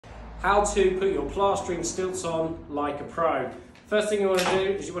how to put your plastering stilts on like a pro. First thing you want to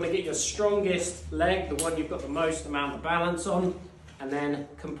do is you want to get your strongest leg, the one you've got the most amount of balance on, and then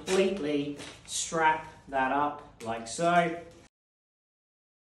completely strap that up like so.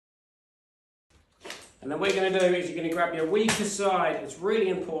 And then what you're going to do is you're going to grab your weaker side. It's really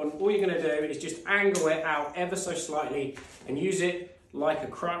important. All you're going to do is just angle it out ever so slightly and use it like a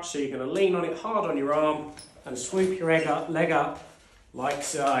crutch. So you're going to lean on it hard on your arm and swoop your leg up like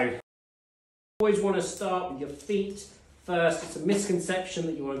so. Always want to start with your feet first. It's a misconception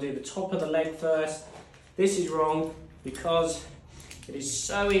that you want to do the top of the leg first. This is wrong because it is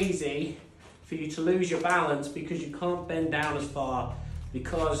so easy for you to lose your balance because you can't bend down as far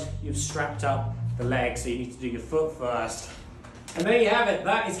because you've strapped up the leg, so you need to do your foot first. And there you have it.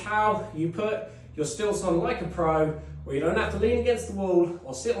 That is how you put your stilts on like a pro, where you don't have to lean against the wall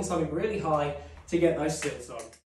or sit on something really high to get those stilts on.